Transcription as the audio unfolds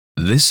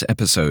This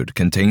episode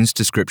contains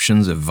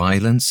descriptions of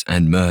violence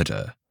and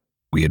murder.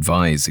 We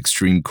advise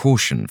extreme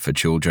caution for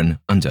children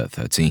under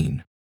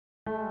 13.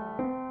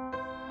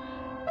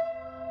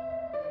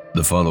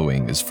 The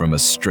following is from A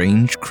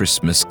Strange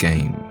Christmas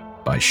Game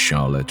by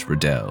Charlotte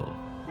Riddell.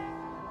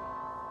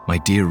 My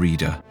dear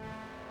reader,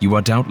 you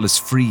are doubtless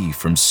free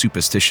from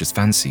superstitious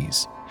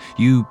fancies.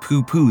 You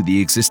pooh-pooh the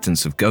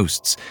existence of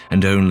ghosts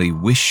and only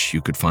wish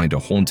you could find a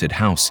haunted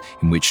house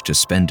in which to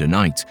spend a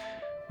night,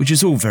 which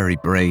is all very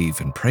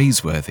brave and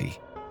praiseworthy.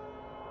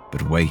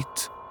 But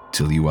wait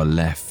till you are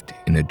left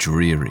in a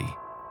dreary,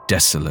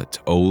 desolate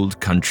old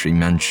country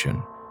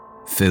mansion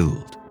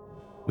filled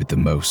with the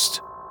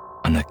most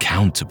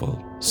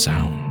unaccountable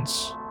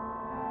sounds.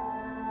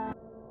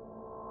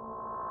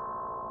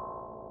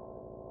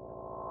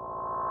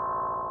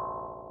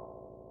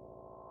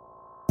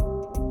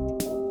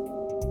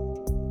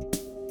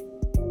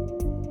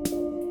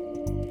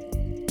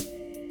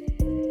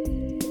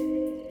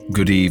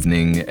 Good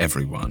evening,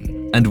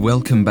 everyone, and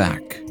welcome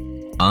back.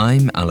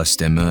 I'm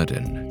Alastair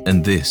Murden,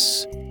 and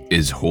this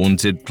is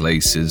Haunted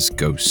Places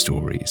Ghost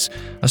Stories,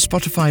 a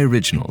Spotify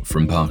original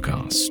from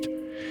Parcast.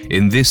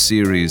 In this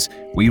series,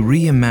 we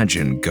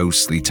reimagine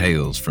ghostly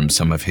tales from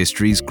some of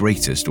history's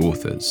greatest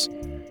authors.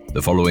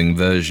 The following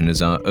version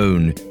is our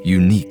own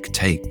unique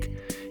take.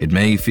 It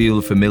may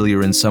feel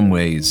familiar in some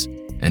ways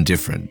and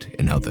different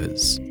in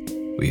others.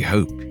 We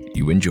hope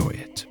you enjoy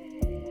it.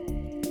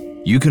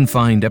 You can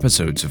find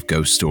episodes of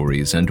Ghost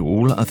Stories and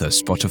all other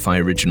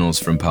Spotify originals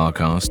from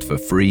Parcast for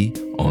free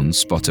on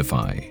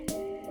Spotify.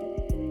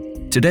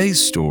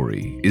 Today's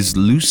story is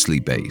loosely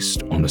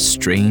based on A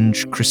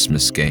Strange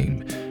Christmas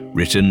Game,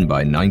 written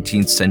by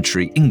 19th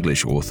century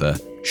English author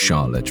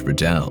Charlotte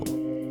Riddell,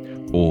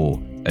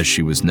 or as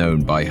she was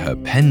known by her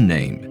pen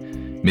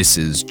name,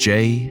 Mrs.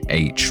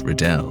 J.H.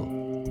 Riddell.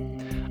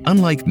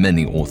 Unlike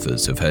many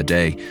authors of her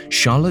day,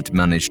 Charlotte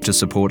managed to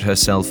support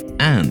herself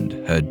and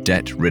her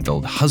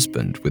debt-riddled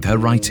husband with her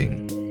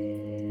writing.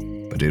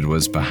 But it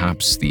was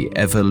perhaps the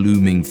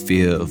ever-looming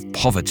fear of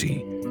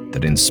poverty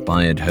that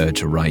inspired her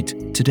to write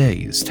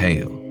today's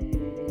tale.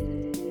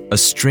 A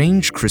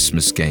Strange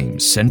Christmas Game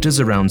centers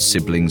around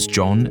siblings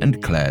John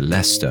and Claire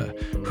Lester,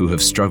 who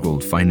have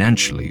struggled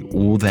financially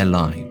all their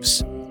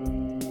lives.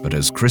 But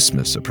as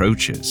Christmas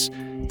approaches,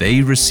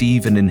 they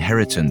receive an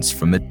inheritance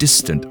from a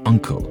distant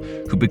uncle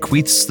who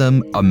bequeaths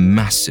them a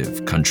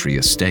massive country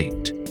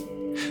estate.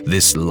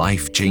 This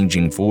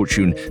life-changing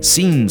fortune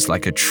seems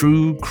like a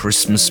true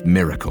Christmas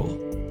miracle.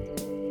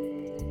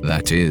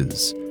 That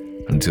is,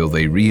 until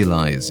they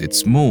realize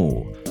it's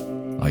more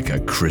like a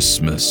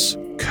Christmas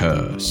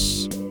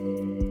curse.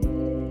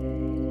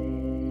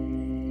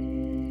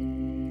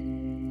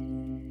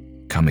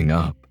 Coming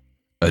up,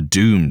 a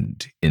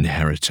doomed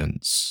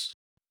inheritance.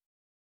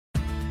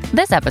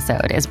 This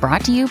episode is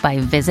brought to you by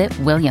Visit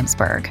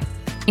Williamsburg.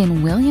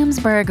 In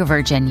Williamsburg,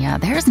 Virginia,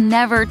 there's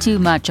never too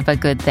much of a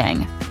good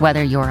thing.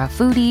 Whether you're a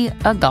foodie,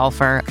 a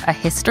golfer, a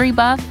history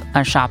buff,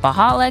 a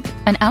shopaholic,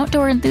 an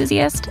outdoor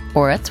enthusiast,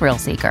 or a thrill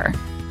seeker,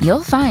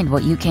 you'll find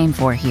what you came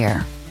for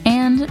here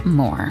and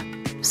more.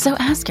 So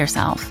ask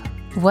yourself,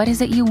 what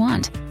is it you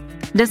want?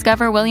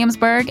 Discover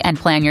Williamsburg and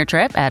plan your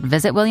trip at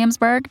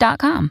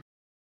visitwilliamsburg.com.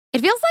 It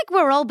feels like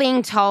we're all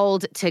being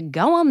told to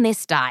go on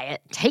this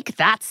diet, take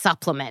that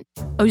supplement.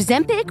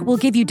 Ozempic will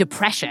give you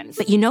depression,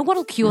 but you know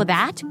what'll cure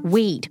that?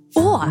 Weed.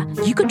 Or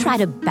you could try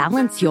to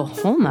balance your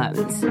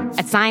hormones.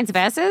 At Science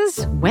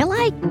Versus, we're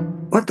like,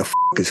 what the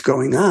is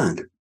going on?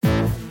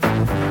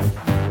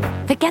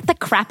 Forget the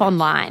crap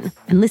online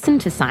and listen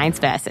to Science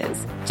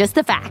Versus. Just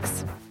the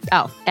facts.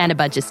 Oh, and a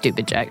bunch of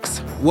stupid jokes.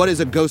 What is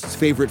a ghost's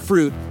favorite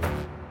fruit?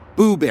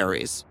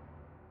 Blueberries.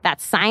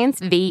 That's Science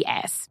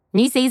VS.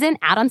 New season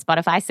out on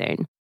Spotify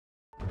soon.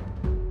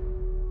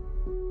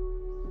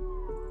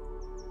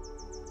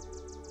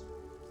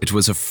 It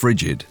was a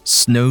frigid,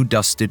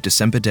 snow-dusted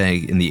December day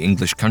in the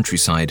English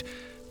countryside,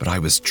 but I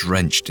was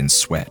drenched in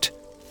sweat.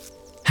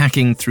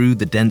 Hacking through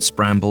the dense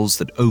brambles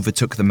that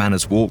overtook the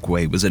manor's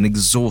walkway was an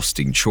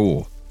exhausting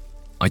chore.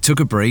 I took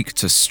a break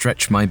to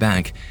stretch my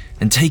back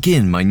and take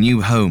in my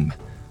new home,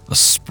 a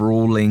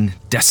sprawling,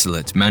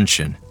 desolate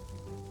mansion.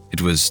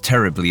 It was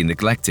terribly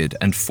neglected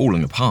and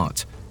falling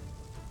apart.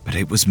 But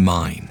it was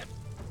mine.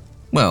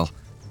 Well,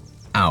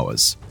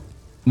 ours.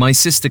 My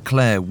sister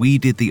Claire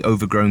weeded the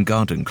overgrown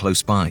garden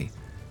close by.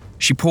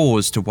 She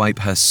paused to wipe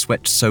her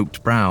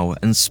sweat-soaked brow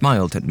and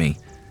smiled at me.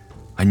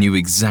 I knew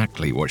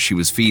exactly what she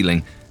was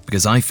feeling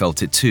because I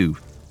felt it too.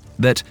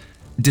 That,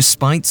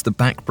 despite the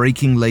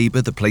back-breaking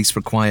labor the place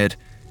required,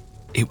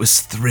 it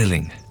was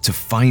thrilling to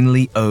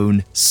finally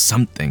own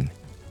something.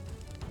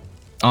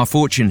 Our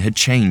fortune had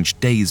changed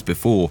days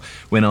before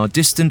when our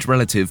distant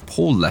relative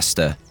Paul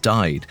Lester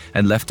died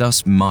and left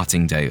us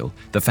Martingdale,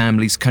 the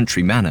family's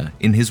country manor,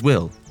 in his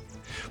will.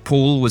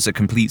 Paul was a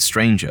complete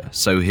stranger,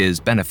 so his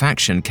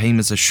benefaction came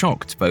as a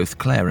shock to both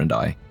Claire and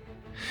I.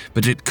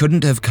 But it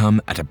couldn't have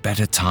come at a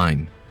better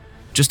time.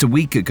 Just a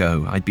week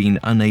ago, I'd been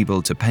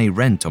unable to pay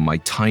rent on my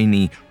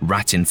tiny,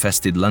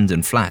 rat-infested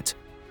London flat.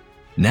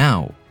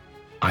 Now,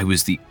 I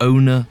was the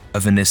owner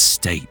of an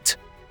estate.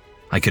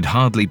 I could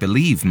hardly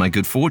believe my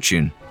good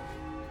fortune.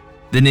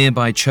 The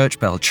nearby church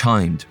bell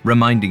chimed,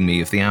 reminding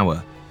me of the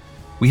hour.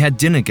 We had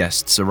dinner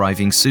guests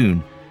arriving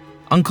soon.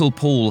 Uncle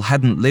Paul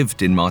hadn't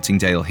lived in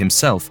Martingdale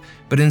himself,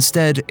 but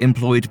instead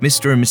employed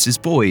Mr. and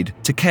Mrs. Boyd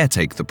to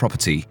caretake the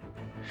property.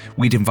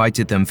 We'd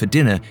invited them for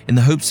dinner in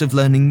the hopes of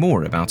learning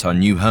more about our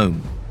new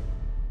home.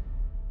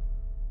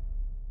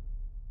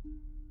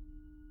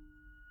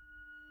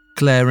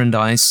 Claire and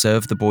I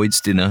served the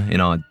Boyds' dinner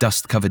in our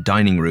dust-covered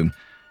dining room.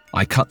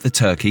 I cut the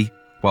turkey,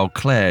 while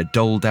Claire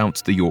doled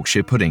out the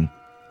Yorkshire pudding.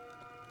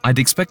 I'd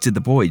expected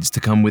the Boyds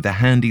to come with a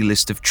handy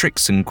list of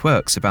tricks and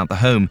quirks about the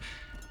home,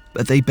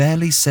 but they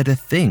barely said a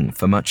thing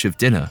for much of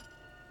dinner.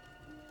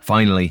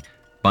 Finally,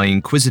 my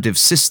inquisitive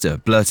sister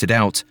blurted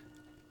out,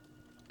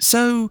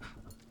 "So,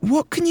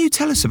 what can you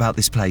tell us about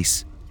this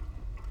place?"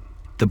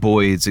 The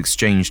Boyds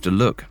exchanged a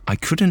look I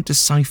couldn't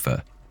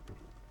decipher.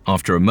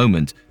 After a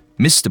moment,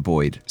 Mr.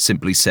 Boyd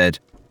simply said,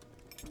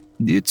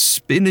 "It's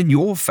been in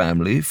your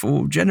family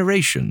for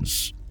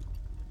generations."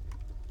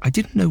 I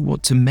didn't know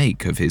what to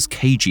make of his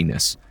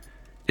caginess.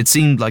 It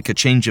seemed like a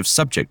change of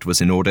subject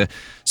was in order,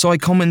 so I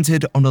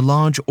commented on a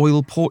large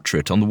oil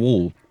portrait on the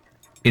wall.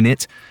 In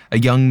it, a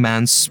young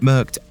man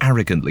smirked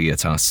arrogantly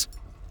at us.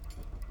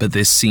 But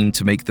this seemed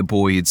to make the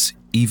Boyds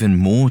even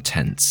more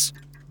tense.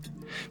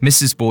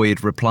 Mrs.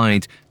 Boyd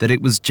replied that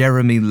it was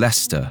Jeremy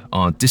Lester,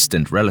 our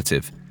distant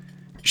relative.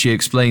 She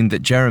explained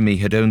that Jeremy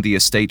had owned the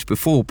estate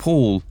before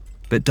Paul,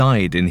 but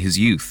died in his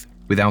youth,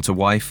 without a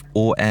wife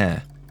or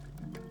heir.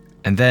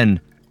 And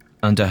then,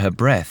 under her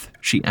breath,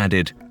 she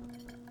added,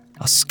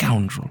 "A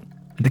scoundrel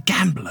and a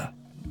gambler."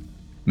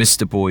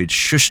 Mr. Boyd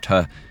shushed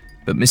her,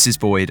 but Mrs.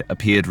 Boyd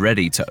appeared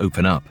ready to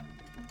open up.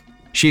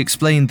 She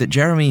explained that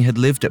Jeremy had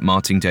lived at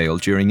Martingdale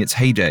during its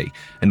heyday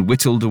and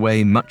whittled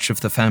away much of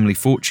the family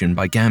fortune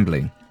by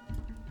gambling.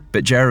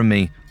 But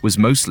Jeremy was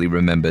mostly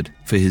remembered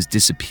for his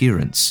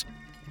disappearance.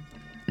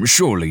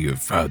 "Surely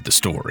you've heard the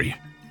story,"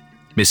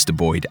 Mr.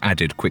 Boyd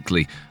added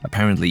quickly,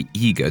 apparently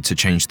eager to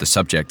change the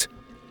subject.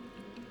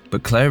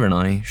 But Claire and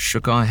I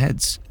shook our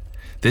heads.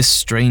 This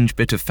strange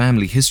bit of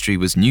family history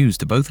was news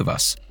to both of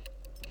us.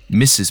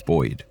 Mrs.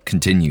 Boyd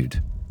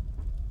continued.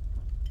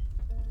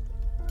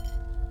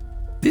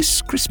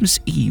 "This Christmas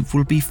Eve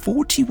will be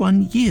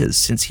 41 years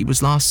since he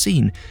was last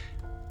seen,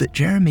 but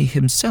Jeremy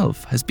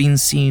himself has been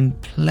seen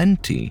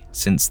plenty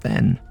since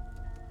then."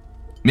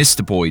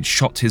 Mr. Boyd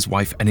shot his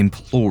wife an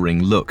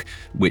imploring look,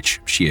 which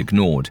she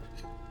ignored.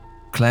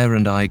 Claire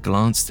and I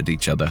glanced at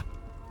each other.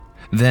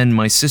 Then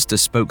my sister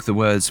spoke the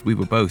words we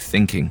were both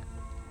thinking.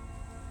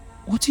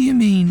 "What do you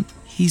mean,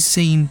 he's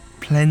seen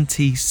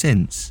plenty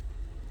since?"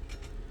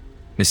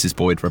 Mrs.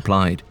 Boyd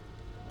replied,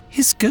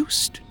 "His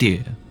ghost,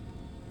 dear.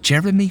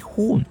 Jeremy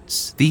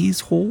haunts these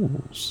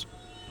halls."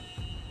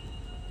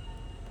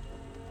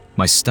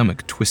 My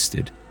stomach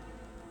twisted.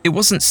 It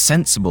wasn't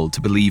sensible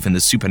to believe in the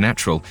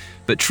supernatural,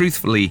 but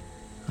truthfully,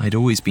 I'd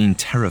always been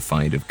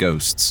terrified of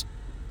ghosts.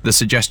 The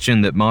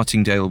suggestion that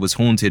Martingdale was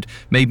haunted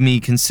made me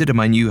consider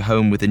my new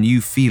home with a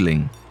new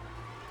feeling: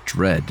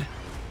 dread.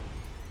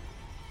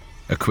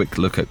 A quick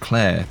look at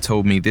Claire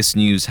told me this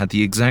news had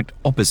the exact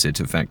opposite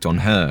effect on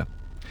her.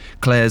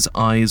 Claire's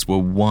eyes were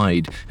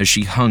wide as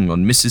she hung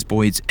on Mrs.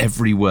 Boyd's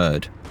every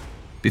word.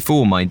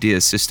 Before my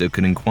dear sister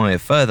could inquire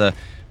further,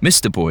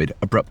 Mr. Boyd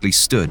abruptly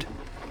stood.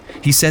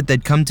 He said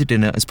they'd come to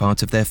dinner as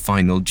part of their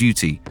final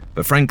duty,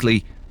 but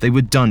frankly, they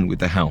were done with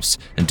the house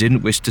and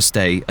didn't wish to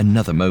stay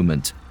another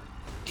moment.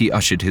 He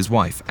ushered his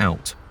wife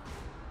out.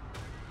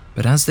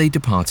 But as they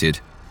departed,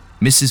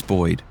 Mrs.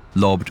 Boyd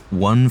lobbed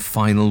one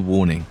final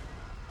warning.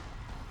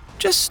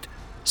 "Just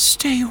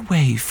stay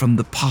away from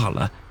the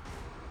parlor,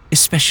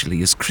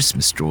 especially as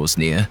Christmas draws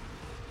near."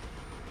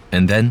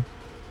 And then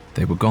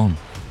they were gone.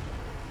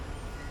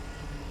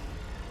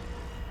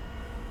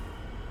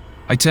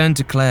 I turned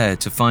to Claire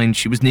to find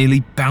she was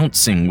nearly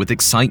bouncing with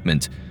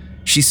excitement.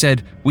 She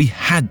said we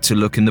had to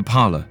look in the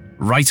parlor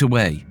right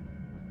away.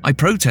 I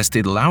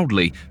protested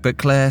loudly, but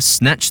Claire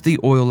snatched the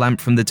oil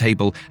lamp from the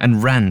table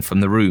and ran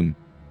from the room.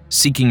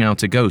 Seeking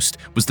out a ghost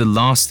was the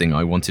last thing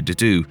I wanted to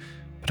do,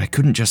 but I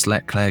couldn't just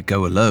let Claire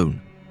go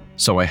alone,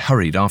 so I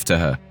hurried after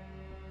her.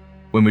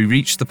 When we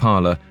reached the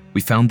parlor,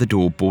 we found the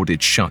door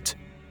boarded shut.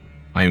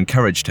 I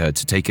encouraged her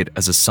to take it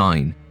as a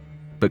sign,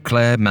 but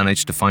Claire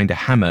managed to find a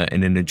hammer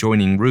in an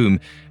adjoining room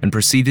and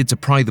proceeded to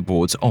pry the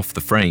boards off the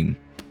frame.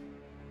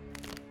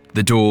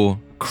 The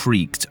door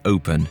creaked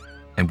open,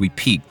 and we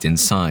peeked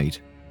inside.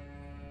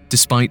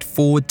 Despite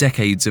 4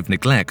 decades of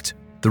neglect,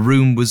 the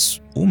room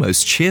was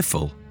almost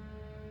cheerful.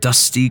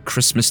 Dusty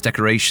Christmas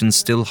decorations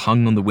still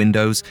hung on the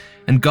windows,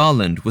 and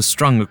garland was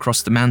strung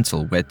across the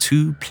mantel where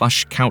 2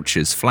 plush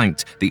couches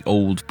flanked the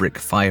old brick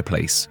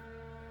fireplace.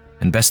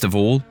 And best of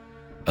all,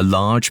 a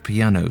large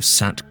piano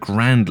sat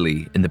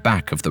grandly in the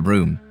back of the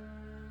room.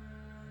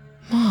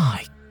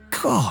 "My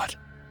God,"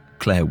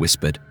 Claire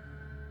whispered.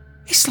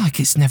 "It's like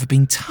it's never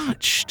been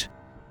touched."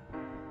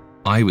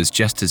 I was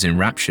just as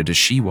enraptured as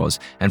she was,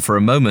 and for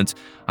a moment,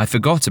 I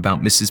forgot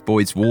about Mrs.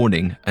 Boyd's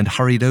warning and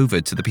hurried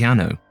over to the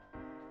piano.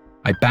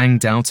 I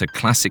banged out a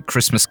classic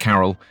Christmas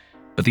carol,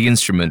 but the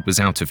instrument was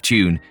out of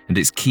tune and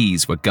its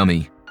keys were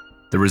gummy.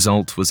 The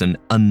result was an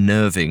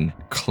unnerving,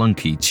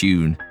 clunky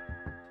tune.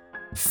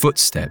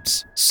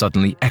 Footsteps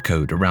suddenly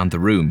echoed around the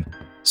room,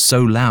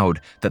 so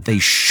loud that they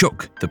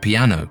shook the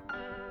piano.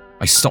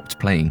 I stopped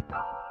playing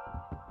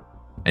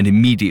and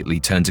immediately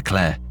turned to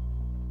Claire.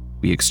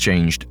 We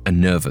exchanged a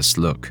nervous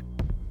look.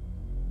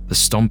 The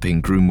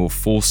stomping grew more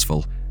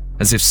forceful,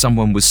 as if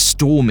someone was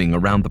storming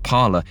around the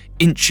parlor,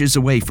 inches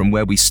away from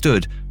where we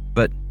stood,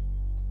 but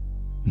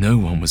no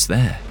one was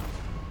there.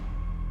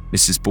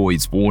 Mrs.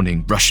 Boyd's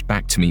warning rushed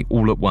back to me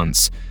all at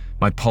once.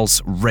 My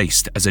pulse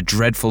raced as a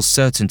dreadful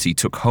certainty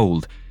took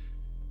hold.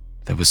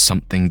 There was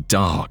something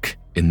dark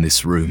in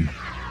this room.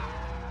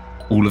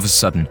 All of a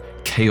sudden,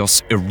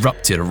 chaos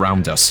erupted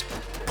around us.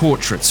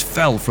 Portraits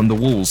fell from the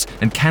walls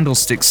and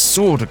candlesticks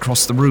soared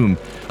across the room.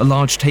 A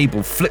large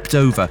table flipped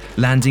over,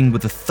 landing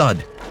with a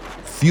thud.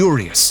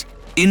 Furious,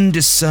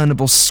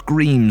 indiscernible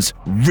screams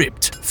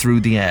ripped through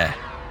the air.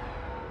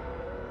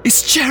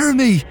 "It's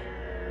Jeremy!"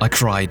 I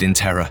cried in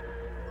terror.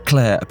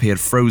 Claire appeared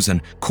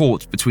frozen,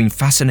 caught between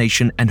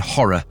fascination and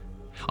horror.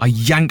 I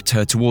yanked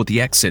her toward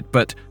the exit,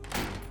 but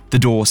the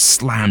door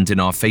slammed in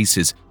our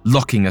faces,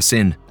 locking us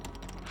in.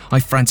 I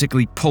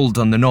frantically pulled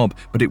on the knob,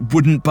 but it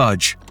wouldn't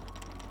budge.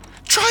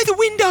 "Try the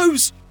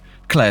windows!"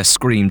 Claire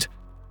screamed.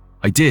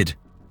 I did,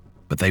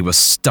 but they were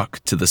stuck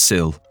to the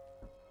sill.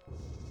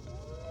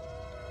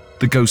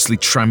 The ghostly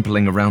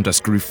trampling around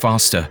us grew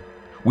faster.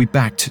 We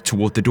backed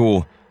toward the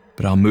door,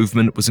 but our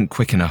movement wasn't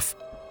quick enough.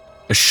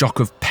 A shock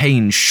of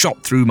pain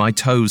shot through my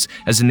toes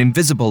as an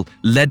invisible,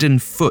 leaden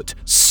foot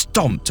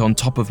stomped on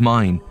top of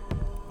mine.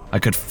 I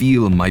could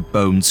feel my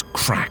bones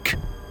crack.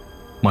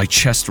 My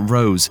chest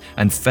rose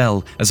and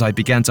fell as I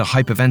began to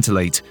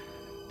hyperventilate.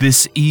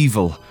 This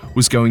evil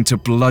was going to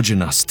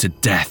bludgeon us to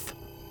death.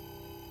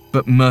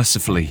 But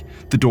mercifully,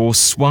 the door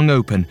swung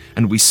open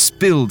and we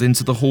spilled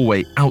into the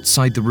hallway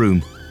outside the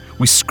room.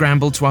 We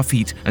scrambled to our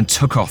feet and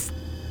took off.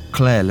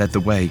 Claire led the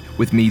way,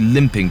 with me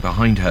limping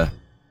behind her.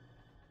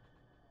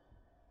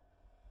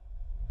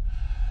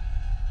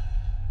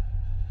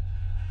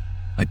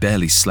 I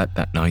barely slept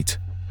that night.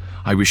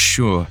 I was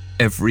sure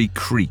every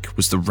creak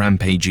was the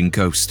rampaging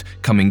ghost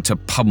coming to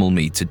pummel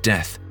me to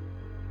death.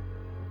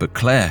 But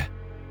Claire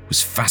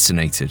was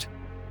fascinated.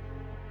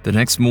 The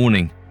next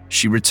morning,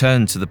 she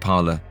returned to the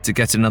parlor to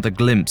get another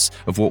glimpse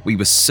of what we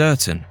were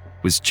certain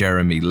was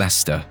Jeremy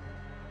Lester.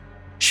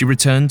 She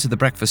returned to the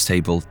breakfast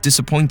table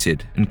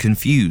disappointed and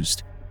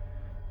confused.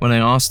 When I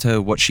asked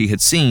her what she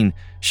had seen,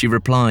 she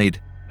replied,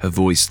 her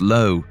voice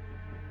low,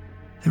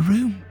 "The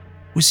room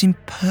was in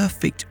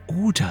perfect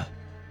order,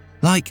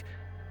 like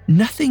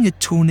nothing had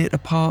torn it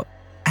apart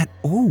at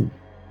all."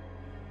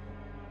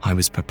 I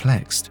was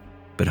perplexed,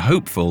 but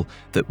hopeful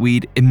that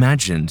we'd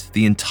imagined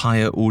the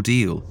entire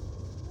ordeal.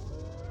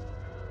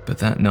 But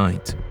that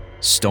night,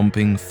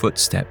 stomping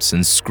footsteps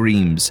and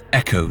screams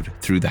echoed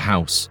through the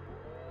house.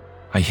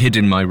 I hid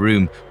in my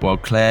room while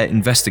Claire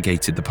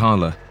investigated the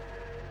parlor.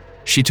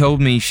 She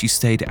told me she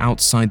stayed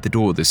outside the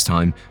door this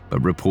time,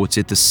 but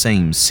reported the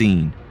same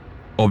scene.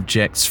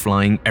 Objects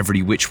flying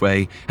every which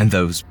way and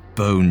those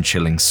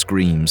bone-chilling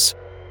screams.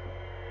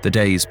 The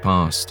days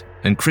passed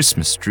and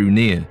Christmas drew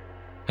near,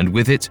 and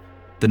with it,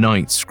 the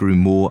nights grew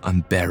more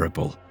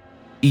unbearable.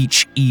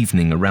 Each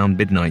evening around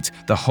midnight,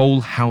 the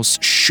whole house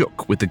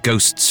shook with the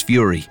ghost's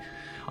fury.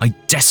 I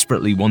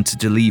desperately wanted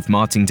to leave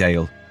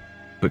Martingale,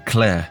 but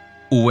Claire,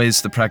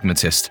 always the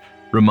pragmatist,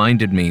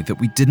 reminded me that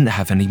we didn't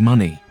have any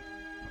money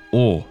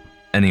or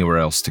anywhere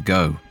else to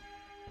go.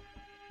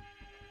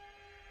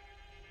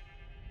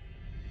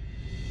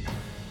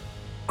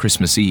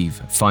 Christmas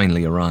Eve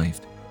finally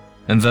arrived,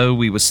 and though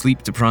we were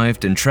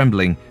sleep-deprived and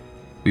trembling,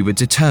 we were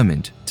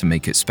determined to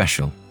make it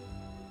special.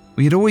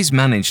 We had always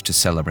managed to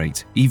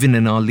celebrate, even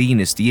in our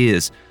leanest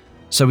years,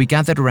 so we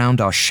gathered around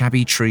our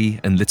shabby tree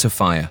and lit a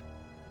fire.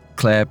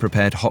 Claire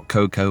prepared hot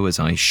cocoa as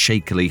I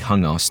shakily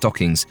hung our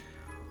stockings.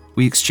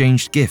 We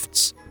exchanged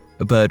gifts,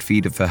 a bird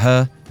feeder for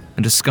her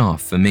and a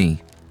scarf for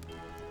me.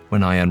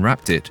 When I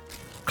unwrapped it,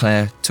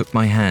 Claire took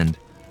my hand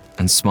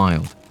and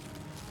smiled.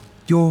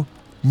 "Your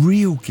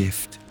real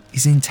gift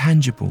is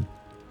intangible.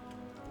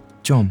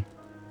 John,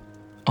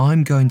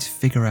 I'm going to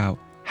figure out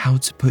how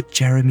to put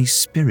Jeremy's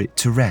spirit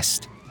to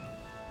rest,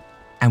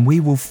 and we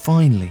will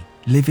finally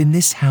live in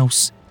this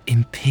house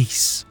in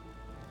peace."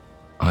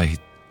 I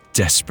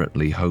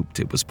desperately hoped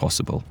it was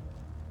possible.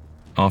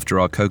 After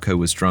our cocoa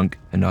was drunk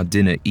and our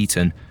dinner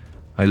eaten,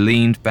 I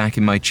leaned back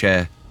in my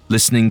chair,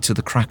 listening to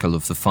the crackle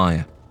of the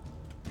fire.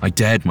 I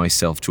dared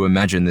myself to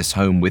imagine this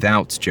home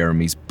without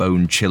Jeremy's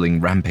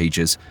bone-chilling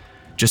rampages,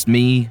 just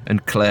me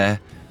and Claire,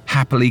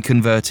 happily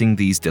converting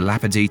these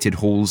dilapidated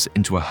halls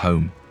into a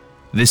home.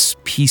 This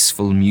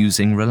peaceful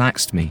musing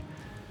relaxed me,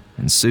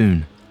 and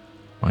soon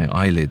my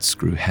eyelids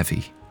grew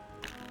heavy.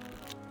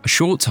 A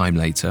short time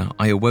later,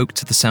 I awoke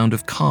to the sound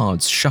of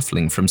cards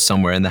shuffling from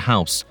somewhere in the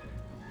house.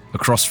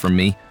 Across from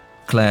me,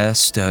 Claire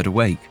stirred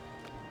awake.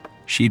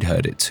 She'd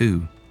heard it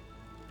too.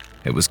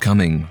 It was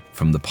coming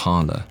from the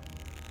parlor.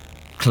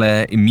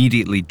 Claire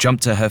immediately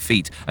jumped to her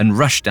feet and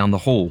rushed down the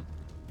hall.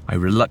 I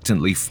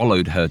reluctantly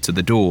followed her to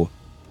the door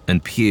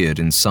and peered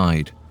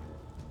inside.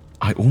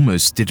 I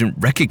almost didn't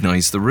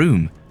recognize the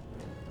room.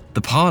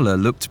 The parlor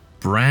looked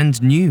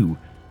brand new,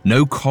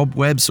 no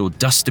cobwebs or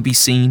dust to be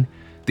seen.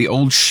 The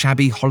old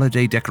shabby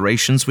holiday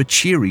decorations were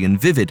cheery and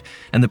vivid,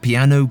 and the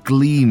piano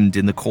gleamed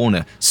in the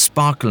corner,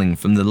 sparkling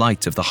from the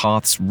light of the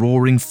hearth's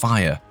roaring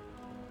fire.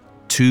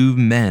 2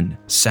 men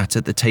sat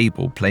at the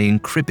table playing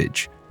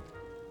cribbage.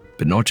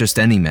 But not just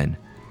any men.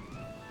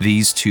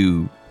 These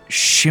 2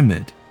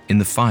 shimmered in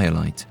the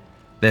firelight,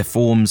 their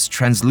forms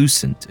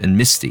translucent and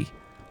misty.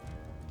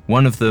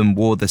 One of them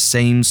wore the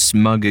same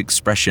smug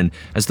expression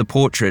as the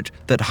portrait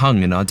that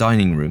hung in our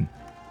dining room.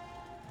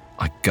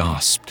 I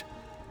gasped.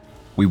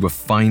 We were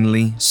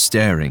finally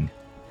staring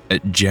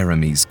at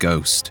Jeremy's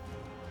ghost.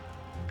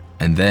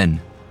 And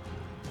then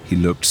he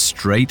looked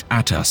straight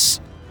at us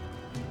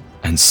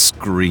and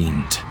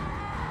screamed.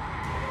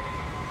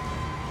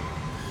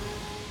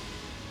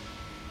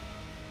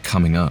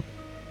 Coming up,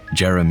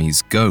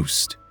 Jeremy's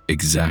ghost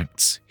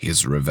exacts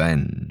his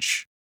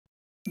revenge.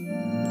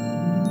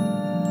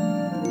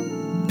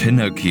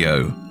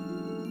 Pinocchio,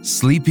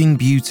 Sleeping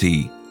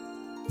Beauty,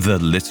 The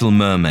Little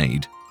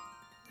Mermaid.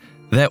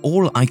 They're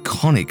all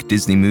iconic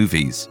Disney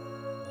movies.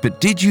 But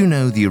did you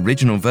know the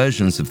original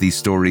versions of these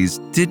stories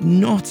did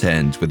not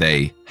end with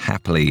a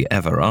happily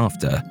ever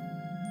after?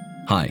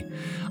 Hi,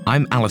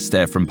 I'm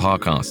Alistair from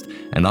Parcast,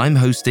 and I'm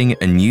hosting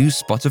a new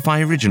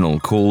Spotify original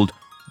called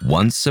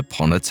Once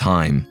Upon a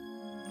Time.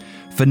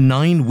 For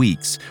 9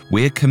 weeks,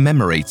 we're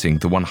commemorating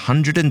the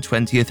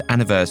 120th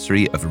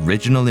anniversary of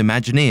original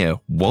Imagineer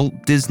Walt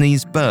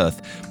Disney's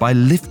birth by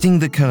lifting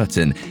the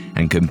curtain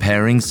and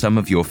comparing some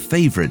of your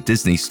favorite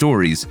Disney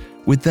stories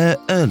with their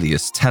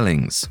earliest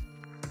tellings.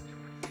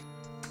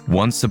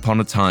 Once Upon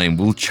a Time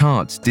will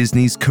chart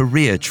Disney's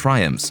career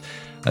triumphs,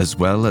 as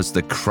well as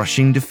the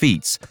crushing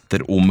defeats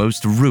that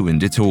almost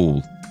ruined it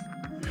all.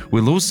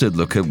 We'll also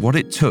look at what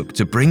it took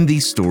to bring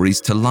these stories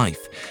to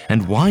life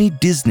and why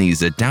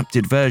Disney's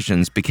adapted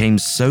versions became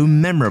so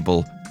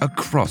memorable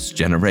across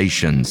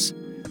generations.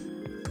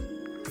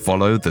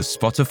 Follow the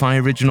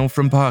Spotify original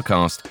from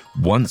Parcast,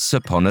 Once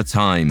Upon a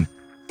Time.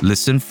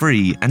 Listen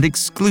free and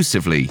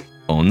exclusively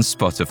on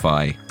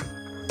Spotify.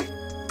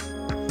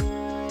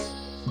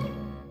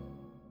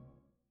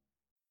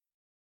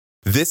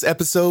 This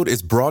episode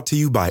is brought to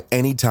you by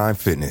Anytime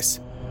Fitness.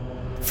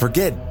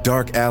 Forget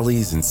dark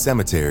alleys and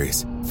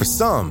cemeteries. For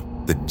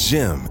some, the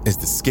gym is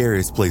the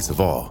scariest place of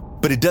all,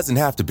 but it doesn't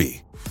have to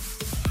be.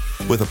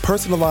 With a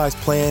personalized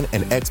plan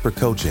and expert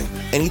coaching,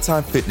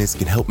 Anytime Fitness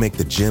can help make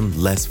the gym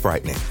less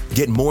frightening.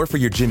 Get more for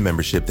your gym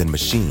membership than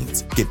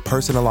machines. Get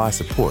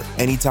personalized support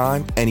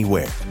anytime,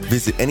 anywhere.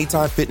 Visit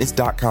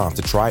AnytimeFitness.com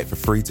to try it for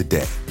free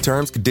today.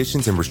 Terms,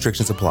 conditions, and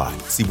restrictions apply.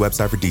 See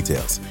website for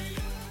details.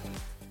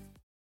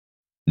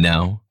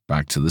 Now,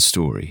 back to the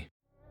story.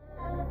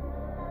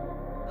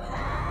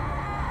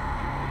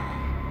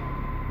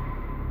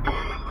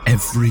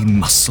 Every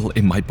muscle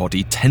in my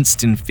body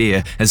tensed in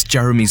fear as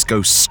Jeremy's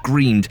ghost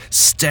screamed,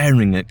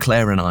 staring at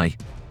Claire and I.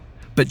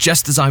 But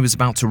just as I was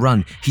about to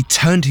run, he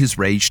turned his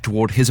rage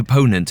toward his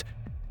opponent.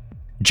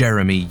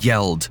 Jeremy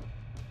yelled,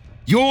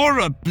 "You're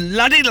a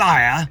bloody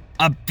liar,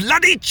 a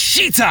bloody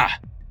cheater!"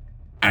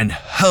 and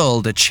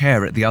hurled a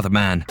chair at the other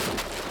man.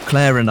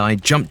 Claire and I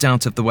jumped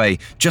out of the way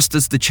just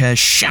as the chair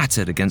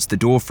shattered against the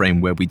doorframe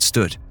where we'd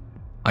stood.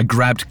 I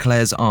grabbed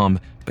Claire's arm,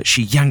 but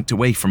she yanked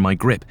away from my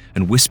grip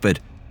and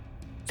whispered,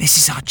 "This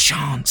is our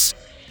chance.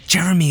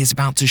 Jeremy is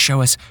about to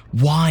show us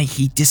why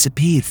he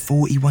disappeared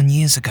 41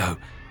 years ago.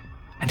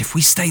 And if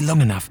we stay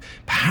long enough,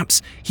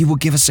 perhaps he will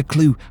give us a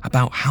clue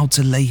about how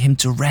to lay him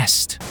to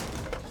rest."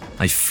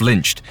 I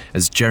flinched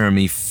as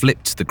Jeremy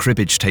flipped the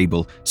cribbage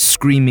table,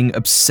 screaming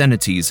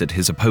obscenities at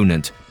his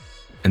opponent.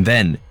 And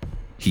then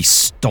he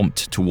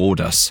stomped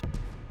toward us.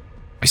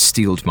 I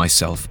steeled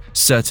myself,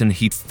 certain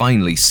he'd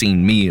finally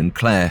seen me and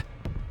Claire.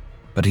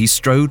 But he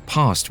strode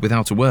past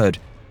without a word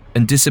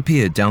and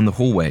disappeared down the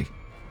hallway.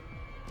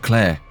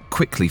 Claire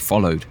quickly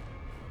followed.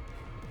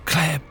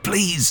 "Claire,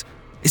 please,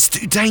 it's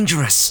too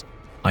dangerous,"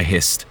 I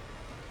hissed.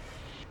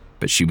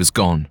 But she was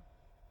gone.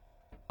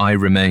 I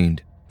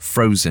remained,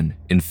 frozen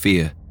in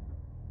fear.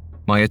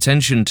 My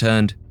attention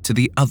turned to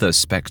the other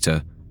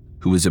spectre,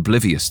 who was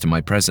oblivious to my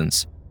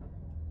presence.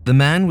 The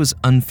man was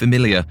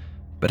unfamiliar,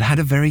 but had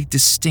a very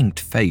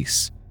distinct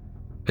face.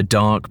 A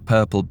dark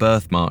purple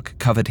birthmark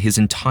covered his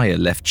entire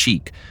left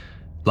cheek.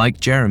 Like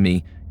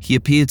Jeremy, he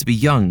appeared to be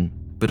young,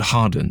 but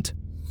hardened.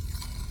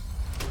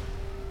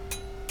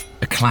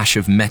 A clash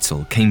of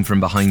metal came from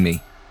behind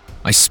me.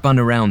 I spun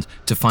around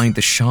to find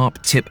the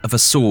sharp tip of a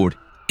sword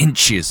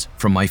inches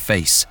from my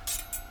face.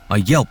 I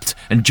yelped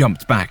and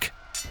jumped back.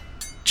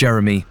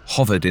 Jeremy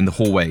hovered in the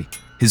hallway,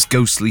 his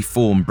ghostly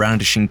form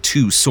brandishing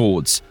 2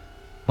 swords.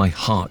 My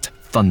heart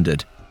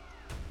thundered.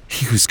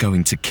 He was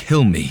going to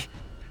kill me,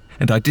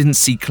 and I didn't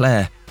see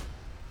Claire,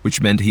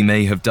 which meant he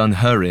may have done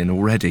her in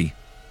already.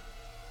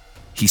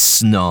 He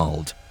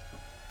snarled,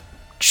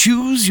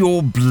 "Choose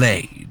your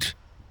blade,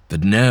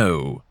 but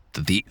know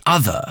that the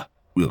other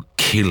will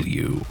kill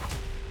you."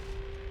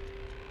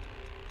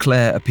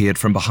 Claire appeared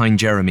from behind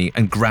Jeremy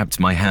and grabbed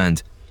my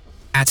hand.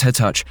 At her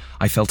touch,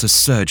 I felt a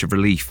surge of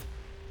relief.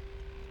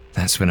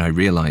 That's when I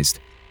realized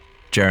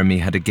Jeremy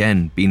had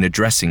again been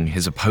addressing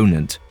his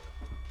opponent.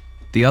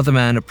 The other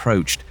man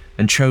approached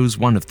and chose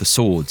one of the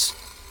swords.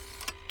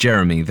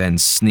 Jeremy then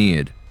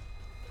sneered.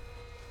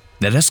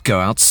 "Let us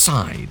go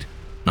outside.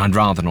 I'd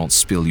rather not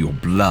spill your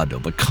blood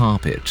on the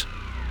carpet."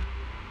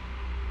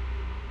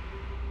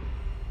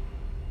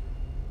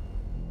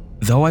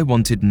 Though I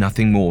wanted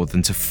nothing more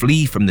than to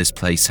flee from this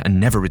place and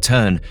never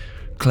return,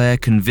 Claire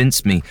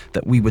convinced me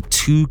that we were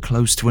too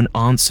close to an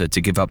answer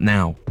to give up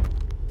now.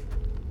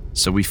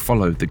 So we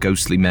followed the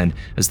ghostly men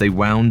as they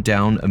wound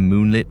down a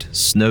moonlit,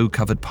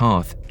 snow-covered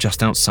path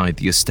just outside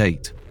the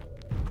estate.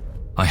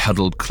 I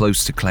huddled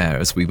close to Claire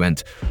as we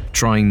went,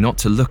 trying not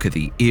to look at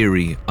the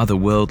eerie,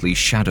 otherworldly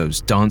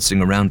shadows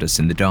dancing around us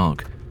in the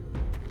dark.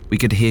 We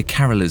could hear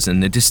carolers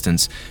in the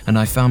distance, and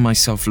I found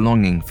myself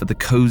longing for the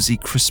cozy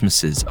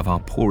Christmases of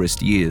our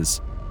poorest years.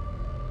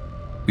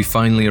 We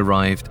finally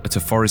arrived at a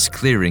forest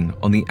clearing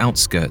on the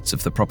outskirts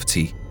of the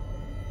property.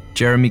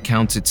 Jeremy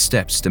counted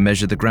steps to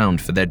measure the ground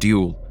for their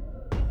duel.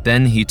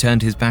 Then he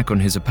turned his back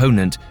on his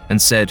opponent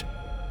and said,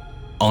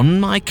 "On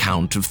my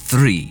count of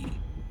 3.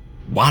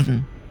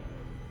 1,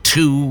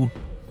 2...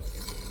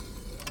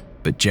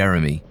 But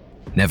Jeremy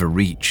never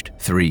reached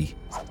 3.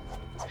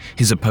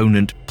 His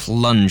opponent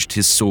plunged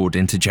his sword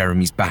into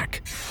Jeremy's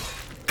back.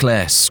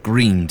 Claire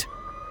screamed.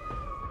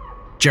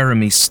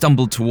 Jeremy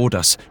stumbled toward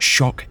us,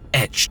 shock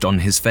etched on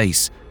his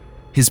face.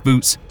 His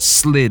boots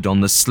slid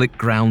on the slick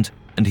ground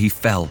and he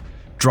fell,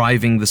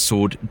 driving the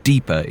sword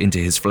deeper into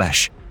his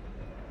flesh.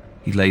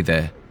 He lay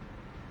there,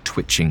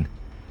 twitching,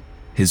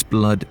 his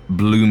blood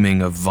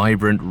blooming a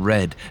vibrant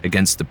red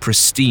against the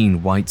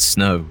pristine white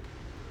snow.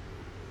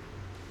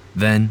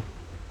 Then,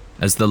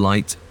 as the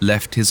light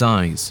left his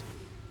eyes,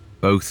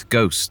 both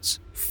ghosts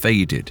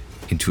faded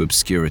into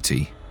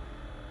obscurity.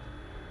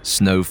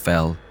 Snow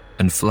fell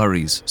and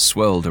flurries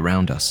swirled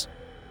around us.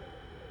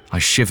 I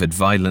shivered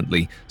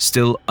violently,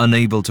 still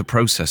unable to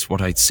process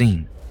what I'd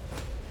seen.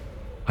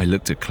 I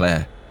looked at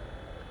Claire.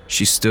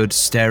 She stood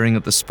staring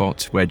at the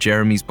spot where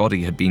Jeremy's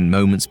body had been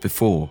moments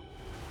before,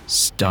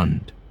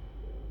 stunned.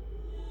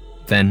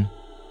 Then,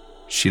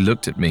 she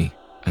looked at me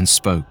and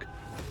spoke.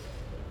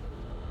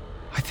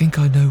 "I think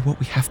I know what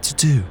we have to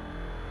do."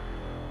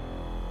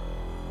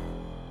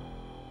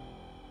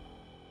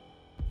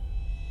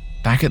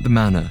 Back at the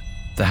manor,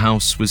 the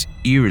house was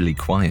eerily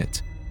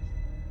quiet.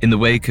 In the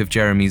wake of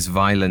Jeremy's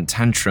violent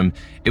tantrum,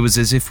 it was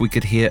as if we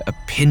could hear a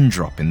pin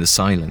drop in the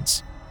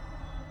silence.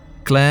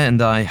 Claire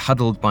and I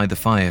huddled by the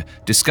fire,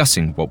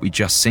 discussing what we'd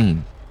just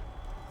seen.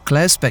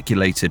 Claire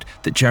speculated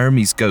that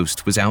Jeremy's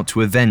ghost was out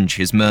to avenge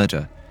his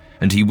murder,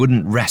 and he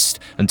wouldn't rest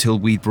until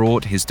we'd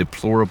brought his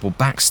deplorable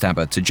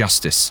backstabber to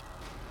justice.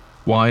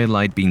 While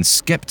I'd been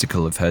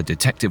skeptical of her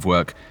detective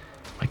work,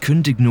 I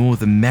couldn't ignore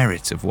the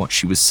merit of what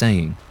she was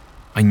saying.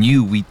 I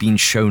knew we'd been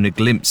shown a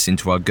glimpse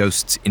into our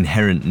ghost's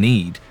inherent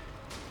need,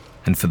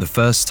 and for the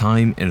first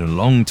time in a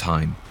long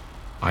time,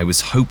 I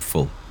was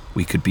hopeful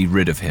we could be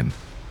rid of him.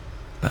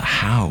 But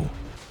how?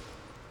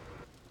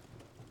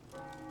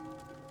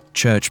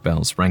 Church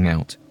bells rang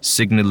out,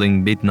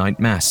 signaling midnight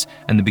mass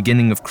and the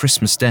beginning of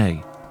Christmas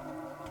Day.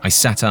 I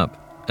sat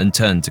up and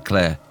turned to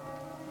Claire.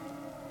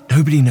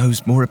 "Nobody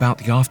knows more about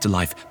the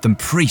afterlife than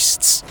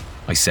priests,"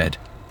 I said.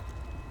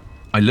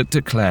 I looked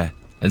at Claire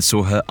and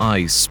saw her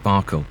eyes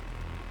sparkle.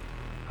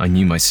 I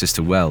knew my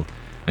sister well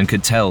and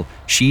could tell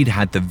she'd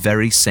had the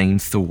very same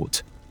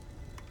thought.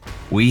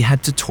 We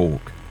had to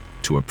talk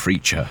to a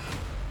preacher.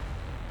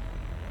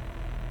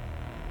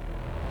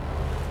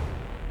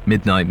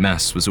 Midnight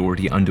Mass was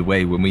already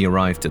underway when we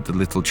arrived at the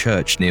little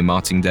church near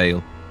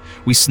Martingdale.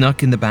 We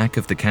snuck in the back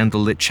of the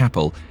candlelit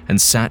chapel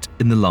and sat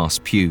in the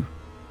last pew.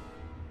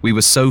 We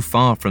were so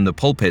far from the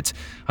pulpit,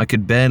 I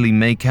could barely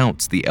make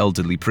out the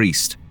elderly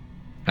priest.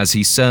 As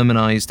he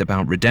sermonized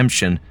about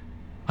redemption,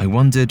 I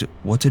wondered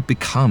what had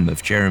become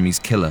of Jeremy's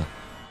killer.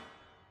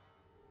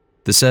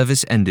 The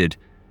service ended,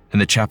 and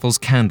the chapel's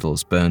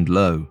candles burned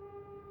low.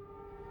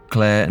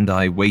 Claire and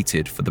I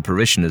waited for the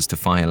parishioners to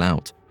file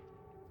out.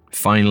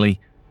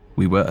 Finally,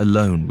 we were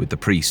alone with the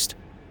priest,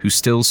 who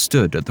still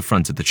stood at the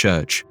front of the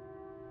church.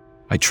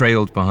 I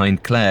trailed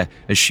behind Claire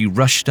as she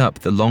rushed up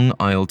the long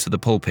aisle to the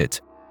pulpit.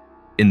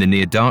 In the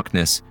near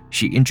darkness,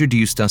 she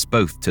introduced us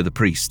both to the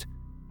priest.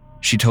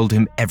 She told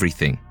him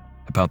everything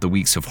about the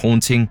weeks of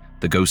haunting,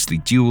 the ghostly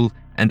duel,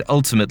 and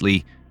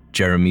ultimately,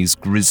 Jeremy's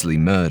grisly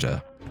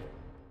murder.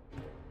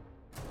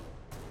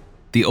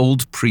 The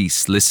old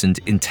priest listened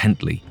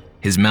intently,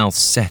 his mouth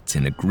set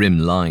in a grim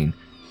line.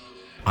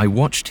 I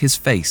watched his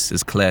face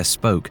as Claire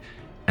spoke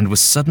and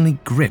was suddenly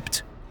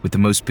gripped with the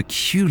most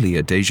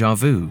peculiar déjà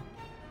vu.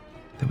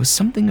 There was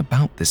something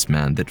about this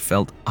man that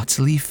felt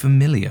utterly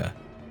familiar.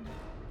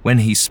 When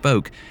he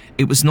spoke,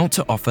 it was not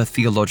to offer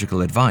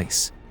theological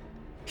advice.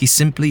 He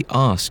simply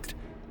asked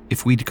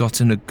if we'd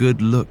gotten a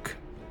good look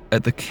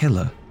at the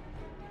killer.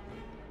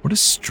 What a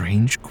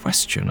strange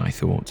question, I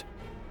thought.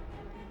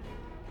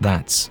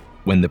 That's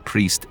when the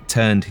priest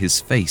turned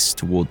his face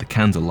toward the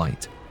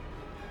candlelight,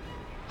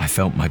 I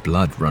felt my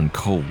blood run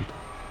cold.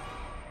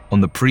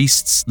 On the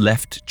priest's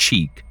left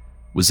cheek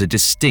was a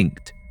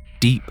distinct,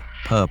 deep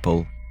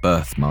purple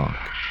birthmark.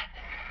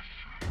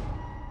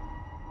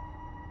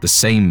 The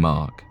same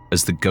mark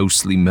as the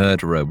ghostly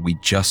murderer we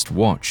just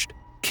watched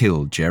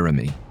killed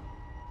Jeremy.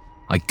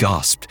 I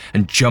gasped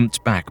and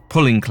jumped back,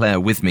 pulling Claire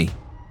with me.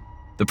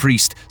 The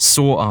priest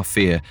saw our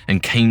fear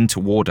and came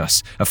toward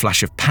us, a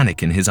flash of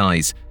panic in his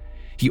eyes.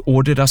 He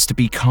ordered us to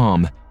be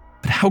calm,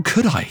 but how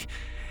could I?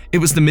 It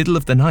was the middle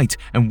of the night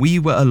and we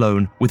were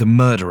alone with a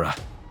murderer.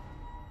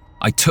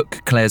 I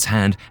took Claire's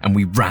hand and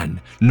we ran,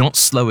 not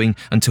slowing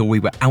until we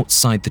were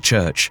outside the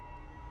church.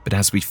 But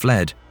as we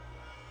fled,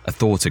 a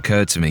thought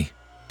occurred to me.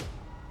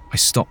 I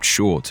stopped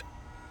short.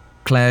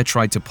 Claire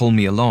tried to pull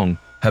me along,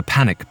 her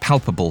panic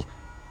palpable.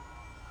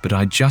 But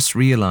I just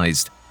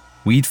realized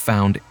we'd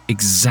found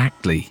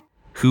exactly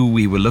who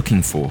we were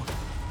looking for.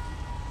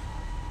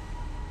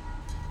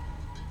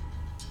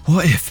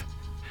 What if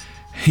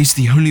he's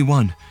the only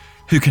one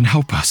who can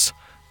help us?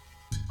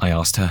 I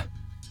asked her.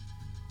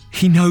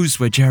 He knows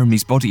where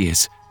Jeremy's body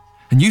is,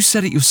 and you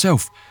said it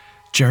yourself.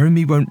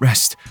 Jeremy won't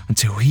rest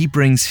until he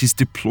brings his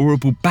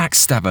deplorable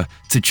backstabber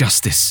to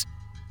justice.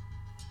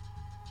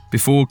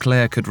 Before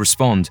Claire could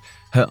respond,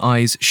 her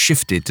eyes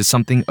shifted to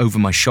something over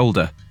my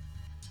shoulder.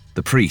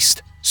 The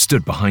priest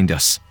stood behind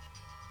us.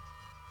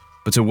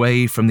 But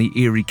away from the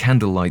eerie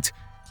candlelight,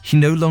 he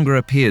no longer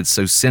appeared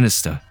so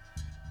sinister.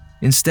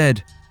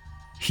 Instead,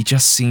 he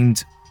just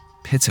seemed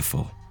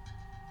pitiful.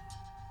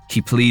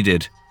 He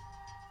pleaded,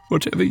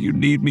 "Whatever you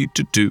need me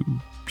to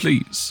do,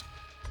 please.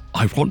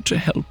 I want to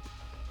help.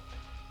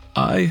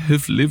 I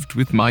have lived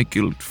with my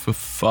guilt for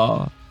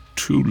far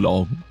too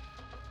long."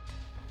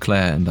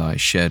 Claire and I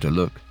shared a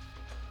look.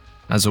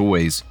 As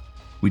always,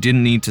 we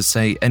didn't need to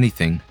say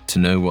anything to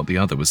know what the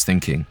other was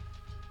thinking.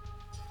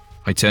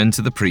 I turned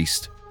to the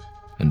priest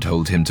and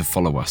told him to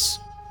follow us.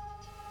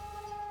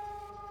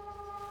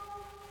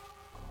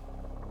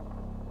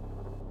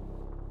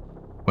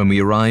 When we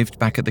arrived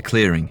back at the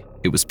clearing,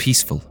 it was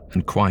peaceful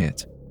and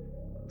quiet.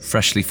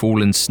 Freshly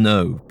fallen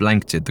snow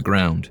blanketed the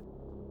ground.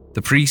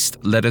 The priest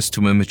led us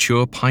to a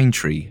mature pine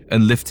tree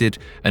and lifted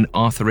an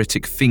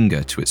arthritic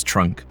finger to its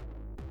trunk.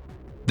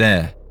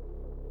 There,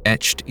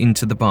 etched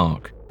into the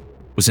bark,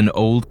 was an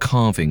old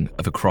carving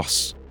of a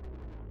cross.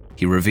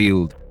 He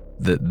revealed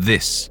that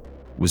this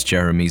was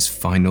Jeremy's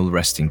final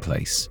resting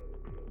place.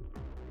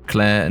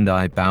 Claire and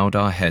I bowed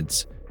our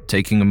heads,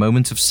 taking a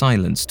moment of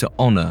silence to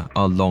honor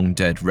our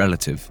long-dead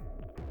relative.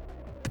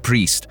 The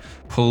priest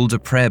pulled a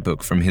prayer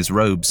book from his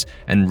robes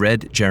and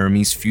read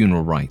Jeremy's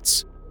funeral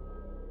rites.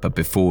 But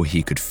before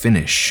he could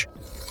finish,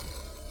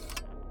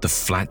 the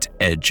flat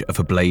edge of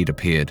a blade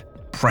appeared,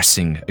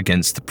 pressing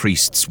against the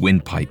priest's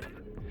windpipe.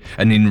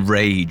 An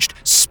enraged,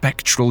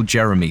 spectral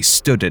Jeremy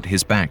stood at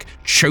his back,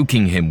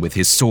 choking him with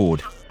his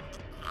sword.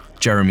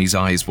 Jeremy's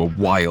eyes were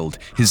wild,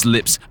 his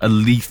lips a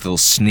lethal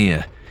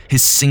sneer.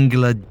 His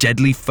singular,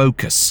 deadly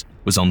focus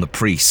was on the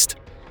priest.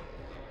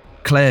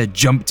 Claire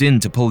jumped in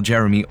to pull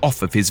Jeremy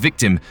off of his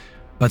victim,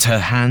 but her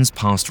hands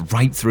passed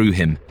right through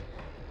him.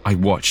 I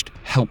watched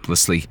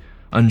helplessly,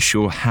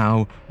 unsure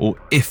how or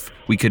if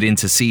we could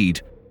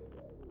intercede.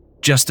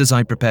 Just as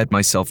I prepared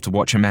myself to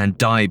watch a man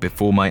die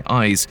before my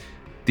eyes,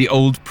 the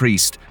old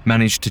priest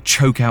managed to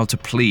choke out a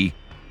plea.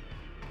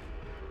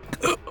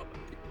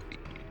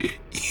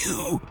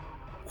 "You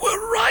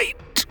were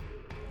right."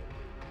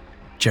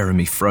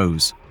 Jeremy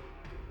froze,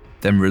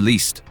 then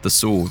released the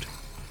sword.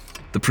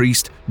 The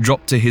priest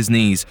dropped to his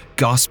knees,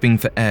 gasping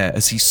for air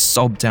as he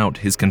sobbed out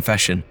his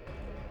confession.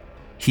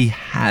 He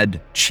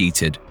had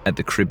cheated at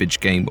the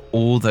cribbage game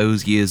all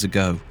those years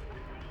ago.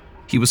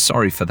 He was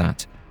sorry for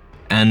that,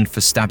 and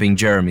for stabbing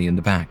Jeremy in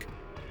the back.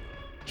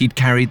 He'd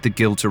carried the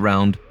guilt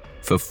around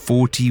for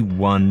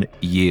 41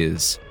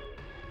 years,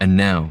 and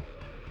now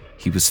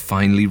he was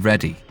finally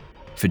ready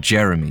for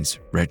Jeremy's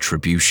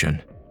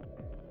retribution.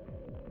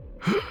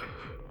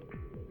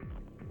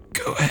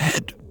 "Go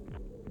ahead,"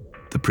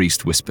 the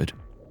priest whispered.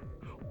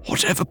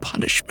 "Whatever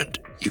punishment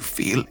you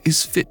feel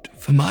is fit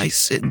for my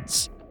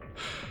sins,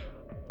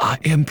 I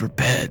am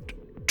prepared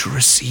to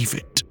receive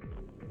it."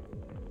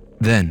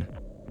 Then,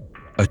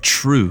 a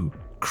true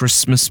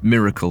Christmas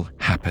miracle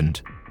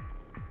happened.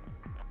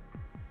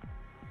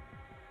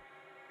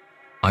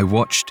 I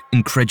watched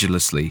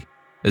incredulously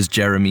as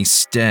Jeremy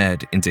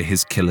stared into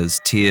his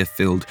killer's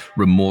tear-filled,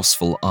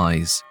 remorseful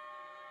eyes,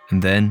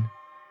 and then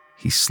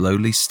he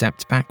slowly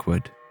stepped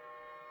backward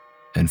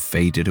and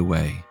faded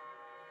away.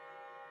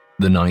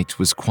 The night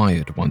was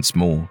quiet once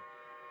more,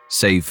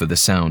 save for the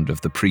sound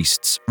of the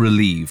priest's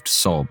relieved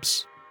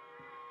sobs.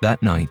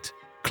 That night,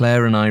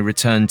 Claire and I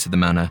returned to the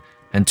manor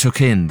and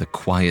took in the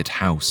quiet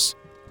house.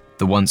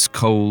 The once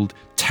cold,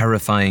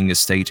 terrifying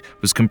estate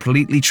was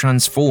completely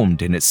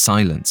transformed in its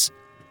silence.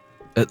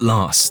 At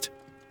last,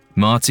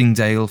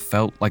 Martingale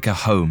felt like a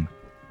home,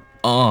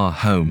 our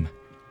home.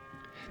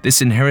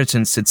 This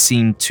inheritance had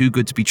seemed too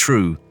good to be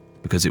true,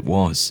 because it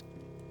was.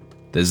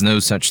 There's no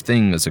such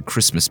thing as a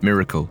Christmas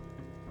miracle.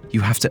 You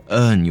have to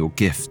earn your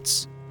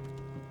gifts.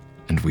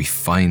 And we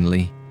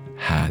finally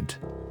had.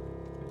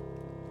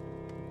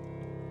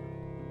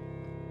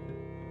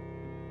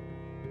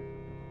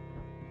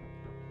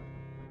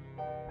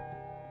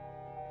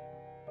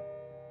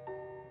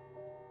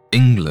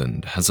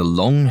 England has a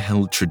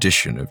long-held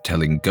tradition of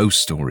telling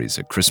ghost stories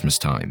at Christmas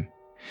time.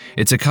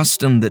 It's a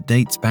custom that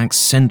dates back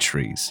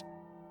centuries.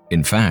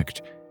 In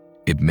fact,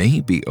 it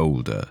may be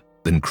older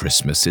than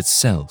Christmas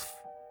itself.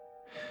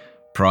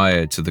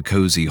 Prior to the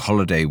cozy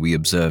holiday we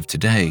observe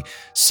today,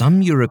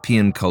 some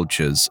European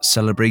cultures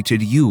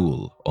celebrated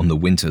Yule on the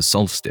winter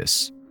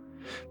solstice.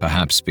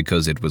 Perhaps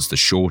because it was the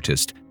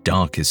shortest,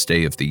 darkest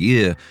day of the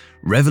year,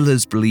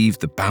 revelers believed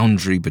the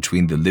boundary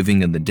between the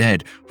living and the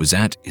dead was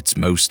at its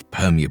most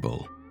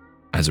permeable.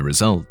 As a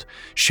result,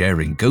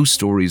 sharing ghost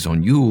stories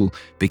on Yule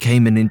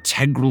became an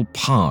integral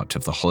part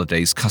of the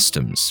holiday's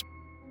customs.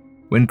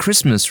 When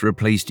Christmas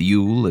replaced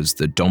Yule as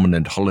the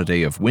dominant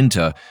holiday of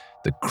winter,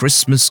 the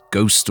Christmas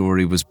ghost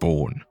story was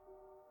born.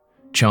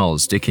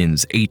 Charles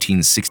Dickens'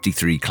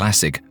 1863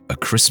 classic, A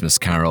Christmas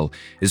Carol,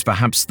 is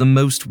perhaps the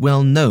most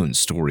well-known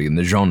story in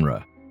the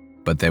genre,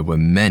 but there were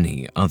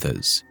many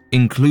others,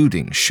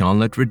 including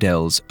Charlotte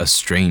Riddell's A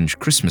Strange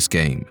Christmas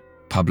Game,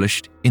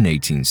 published in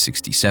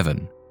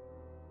 1867.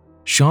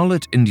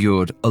 Charlotte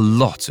endured a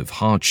lot of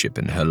hardship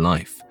in her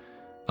life.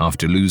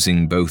 After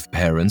losing both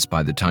parents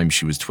by the time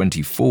she was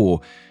 24,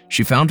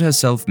 she found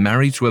herself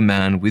married to a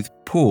man with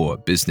poor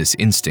business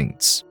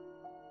instincts.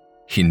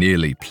 He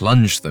nearly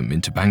plunged them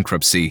into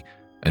bankruptcy,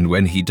 and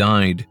when he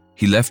died,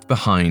 he left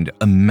behind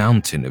a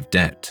mountain of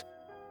debt.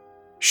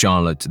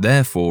 Charlotte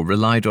therefore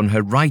relied on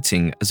her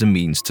writing as a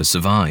means to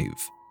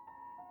survive.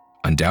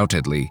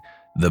 Undoubtedly,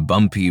 the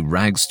bumpy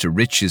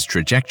rags-to-riches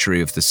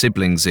trajectory of the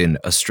siblings in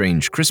A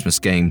Strange Christmas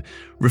Game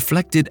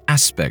reflected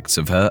aspects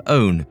of her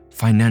own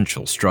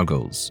financial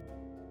struggles.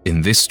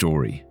 In this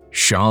story,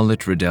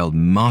 Charlotte Riddell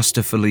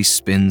masterfully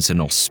spins an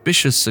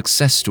auspicious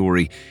success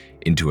story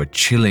into a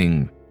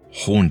chilling,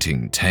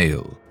 haunting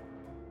tale.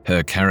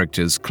 Her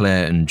characters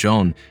Claire and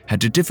John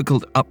had a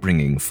difficult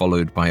upbringing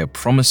followed by a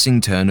promising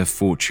turn of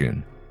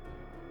fortune.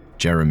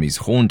 Jeremy's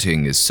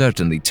haunting is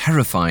certainly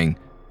terrifying,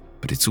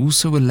 but it's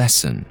also a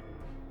lesson.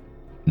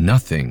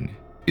 Nothing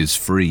is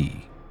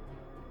free.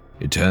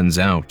 It turns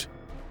out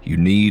you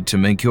need to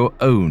make your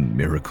own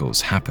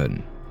miracles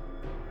happen,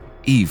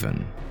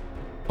 even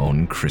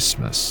on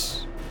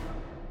Christmas.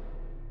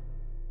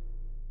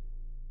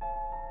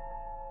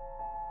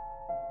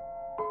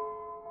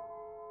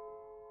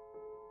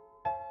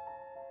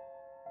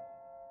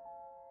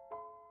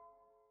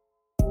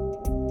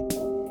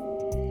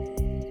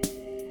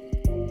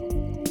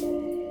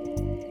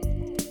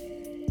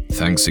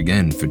 Thanks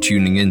again for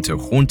tuning in to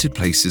Haunted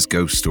Places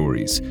Ghost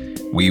Stories.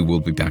 We will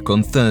be back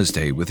on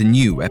Thursday with a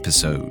new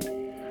episode.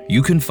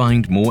 You can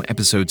find more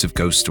episodes of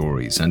Ghost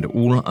Stories and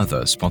all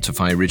other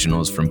Spotify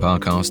originals from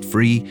Parcast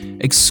free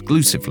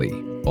exclusively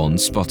on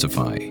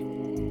Spotify.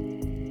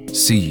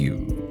 See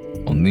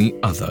you on the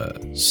other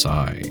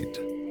side.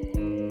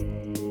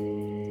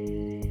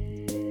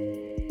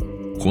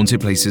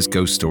 Haunted Places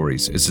Ghost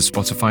Stories is a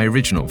Spotify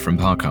original from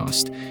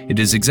Parcast. It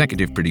is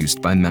executive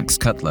produced by Max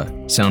Cutler,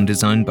 sound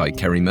designed by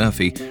Kerry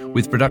Murphy,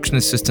 with production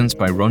assistance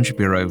by Ron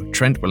Shapiro,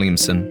 Trent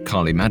Williamson,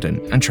 Carly Madden,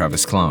 and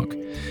Travis Clark.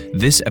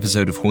 This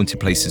episode of Haunted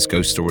Places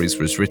Ghost Stories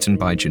was written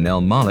by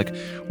Janelle Malik,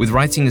 with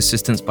writing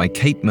assistance by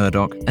Kate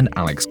Murdoch and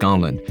Alex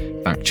Garland,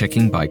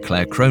 fact-checking by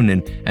Claire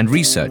Cronin, and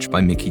research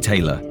by Mickey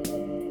Taylor.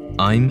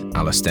 I'm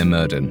Alastair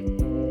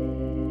Murden.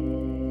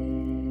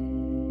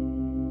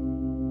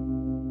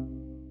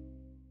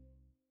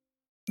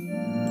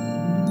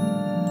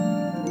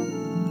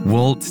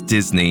 Walt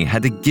Disney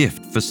had a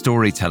gift for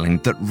storytelling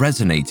that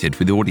resonated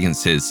with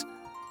audiences.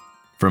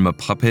 From a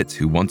puppet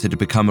who wanted to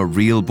become a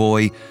real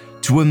boy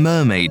to a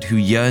mermaid who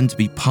yearned to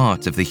be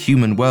part of the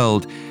human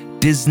world,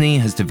 Disney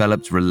has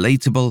developed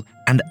relatable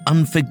and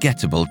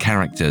unforgettable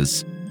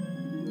characters.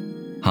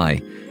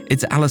 Hi,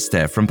 it's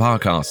Alastair from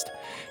Parcast.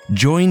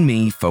 Join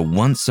me for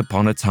Once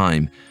Upon a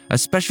Time, a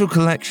special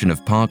collection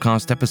of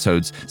Parcast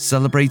episodes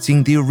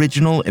celebrating the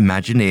original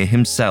Imagineer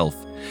himself,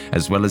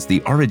 as well as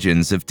the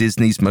origins of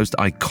Disney's most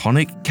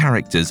iconic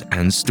characters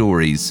and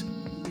stories.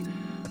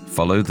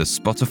 Follow the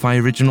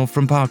Spotify original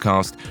from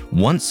Parcast,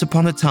 Once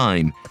Upon a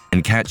Time,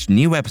 and catch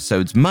new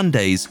episodes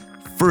Mondays,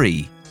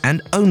 free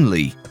and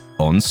only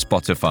on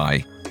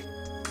Spotify.